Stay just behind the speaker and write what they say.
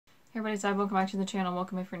Hey everybody, welcome back to the channel.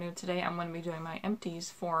 Welcome if you're new. Today I'm going to be doing my empties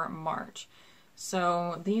for March.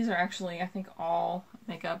 So these are actually, I think, all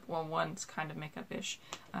makeup, well, one's kind of makeup-ish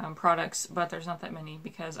products, but there's not that many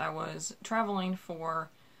because I was traveling for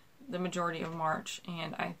the majority of March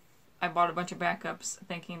and I bought a bunch of backups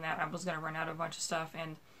thinking that I was going to run out of a bunch of stuff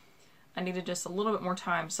and I needed just a little bit more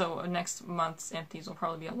time. So next month's empties will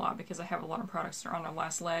probably be a lot because I have a lot of products that are on their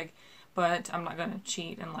last leg. But I'm not going to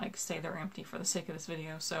cheat and like say they're empty for the sake of this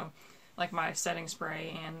video. So like my setting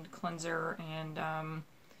spray and cleanser and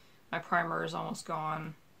my primer is almost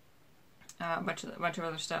gone. A bunch of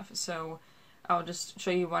other stuff. So I'll just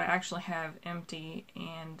show you what I actually have empty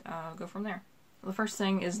and go from there. The first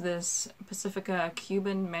thing is this Pacifica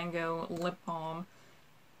Cuban Mango Lip Balm.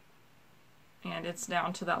 And it's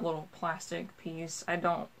down to that little plastic piece.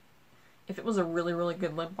 If it was a really, really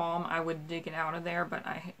good lip balm, I would dig it out of there, but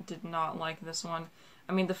I did not like this one.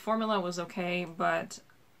 I mean, the formula was okay, but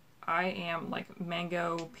I am like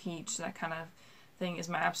mango, peach, that kind of thing is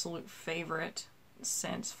my absolute favorite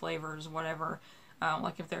scents, flavors, whatever.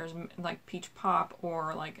 Like if there's like peach pop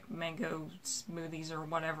or like mango smoothies or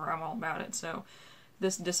whatever, I'm all about it. So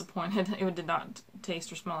this disappointed. It did not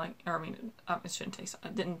taste or smell like, or I mean, it shouldn't taste,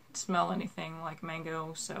 it didn't smell anything like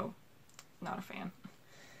mango, so not a fan.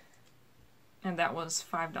 And that was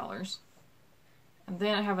 $5. And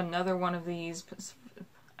then I have another one of these,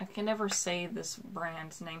 I can never say this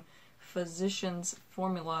brand's name, Physicians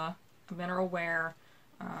Formula Mineral Wear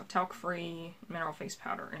Talc-Free Mineral Face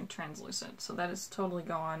Powder in translucent. So that is totally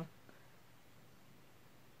gone.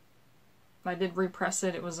 I did repress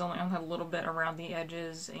it. It was only had a little bit around the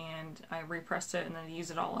edges, and I repressed it and then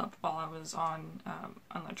used it all up while I was on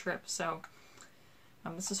the trip. So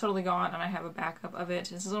this is totally gone, and I have a backup of it.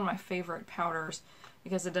 This is one of my favorite powders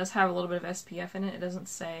because it does have a little bit of SPF in it. It doesn't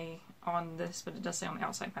say on this, but it does say on the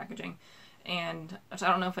outside packaging. And I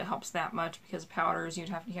don't know if it helps that much because powders, you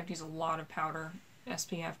have to use a lot of powder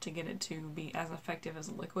SPF to get it to be as effective as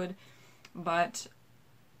a liquid. But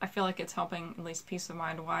I feel like it's helping, at least peace of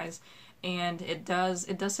mind wise. And it does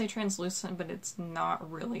say translucent, but it's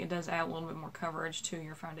not really. It does add a little bit more coverage to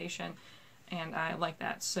your foundation, and I like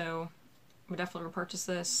that. So I would definitely repurchase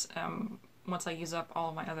this once I use up all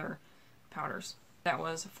of my other powders. That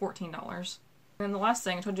was $14. And the last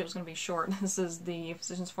thing, I told you it was going to be short. This is the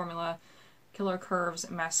Physicians Formula Killer Curves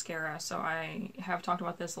Mascara. So I have talked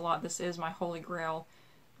about this a lot. This is my holy grail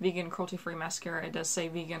vegan cruelty-free mascara. It does say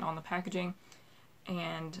vegan on the packaging,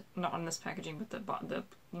 and not on this packaging, but the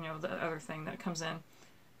the other thing that it comes in.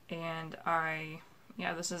 And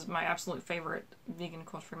this is my absolute favorite vegan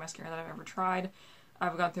cruelty-free mascara that I've ever tried.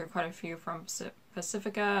 I've gone through quite a few from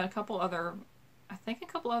Pacifica, a couple other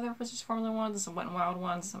Physicians Formula ones, some Wet n Wild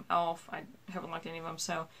ones, some e.l.f. I haven't liked any of them,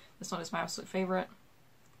 so this one is my absolute favorite.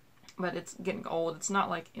 But it's getting old. It's not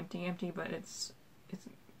like empty, but it's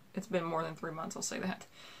been more than 3 months, I'll say that.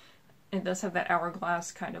 It does have that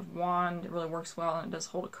hourglass kind of wand. It really works well, and it does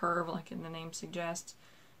hold a curve like the name suggests.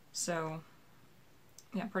 So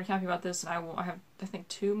yeah, pretty happy about this. And I have, I think,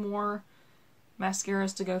 2 more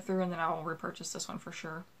mascaras to go through, and then I will repurchase this one for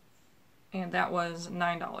sure. And that was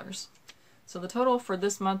 $9. So the total for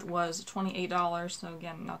this month was $28, so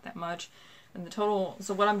again, not that much. And the total,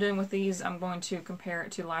 so what I'm doing with these, I'm going to compare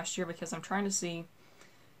it to last year because I'm trying to see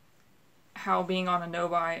how being on a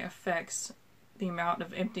no-buy affects the amount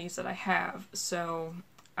of empties that I have. So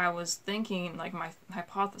I was thinking, like, my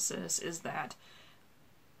hypothesis is that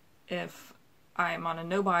if I'm on a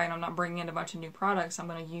no-buy and I'm not bringing in a bunch of new products, I'm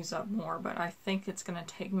going to use up more, but I think it's going to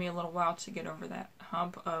take me a little while to get over that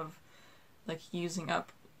hump of, like, using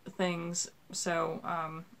up things. So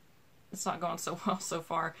it's not going so well so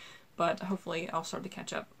far, but hopefully I'll start to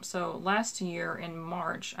catch up. So last year in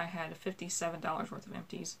March, I had $57 worth of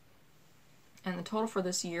empties, and the total for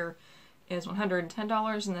this year is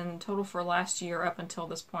 $110, and then the total for last year up until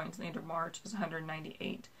this point, the end of March, is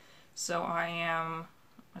 $198. So I am,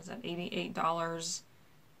 what is that, $88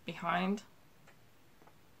 behind?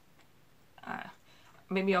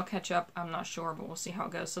 Maybe I'll catch up, I'm not sure, but we'll see how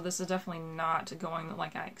it goes. So this is definitely not going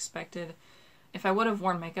like I expected. If I would have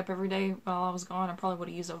worn makeup every day while I was gone, I probably would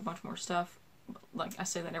have used up a bunch more stuff. Like, I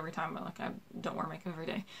say that every time, but like, I don't wear makeup every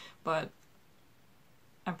day. But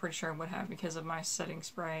I'm pretty sure I would have because of my setting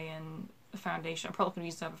spray and the foundation. I probably could have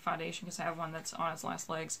used up a foundation because I have one that's on its last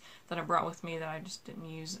legs that I brought with me that I just didn't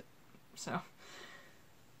use. So,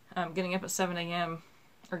 getting up at 7 a.m.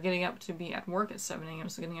 or getting up to be at work at 7 a.m.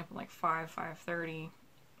 So getting up at like 5:30,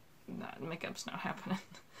 makeup's not happening.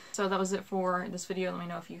 So that was it for this video. Let me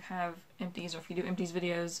know if you have empties or if you do empties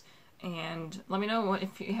videos, and let me know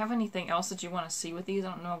if you have anything else that you want to see with these.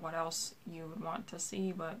 I don't know what else you would want to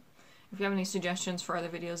see, but If you have any suggestions for other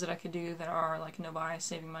videos that I could do that are like no bias,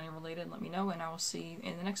 saving money related, let me know, and I will see you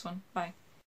in the next one. Bye.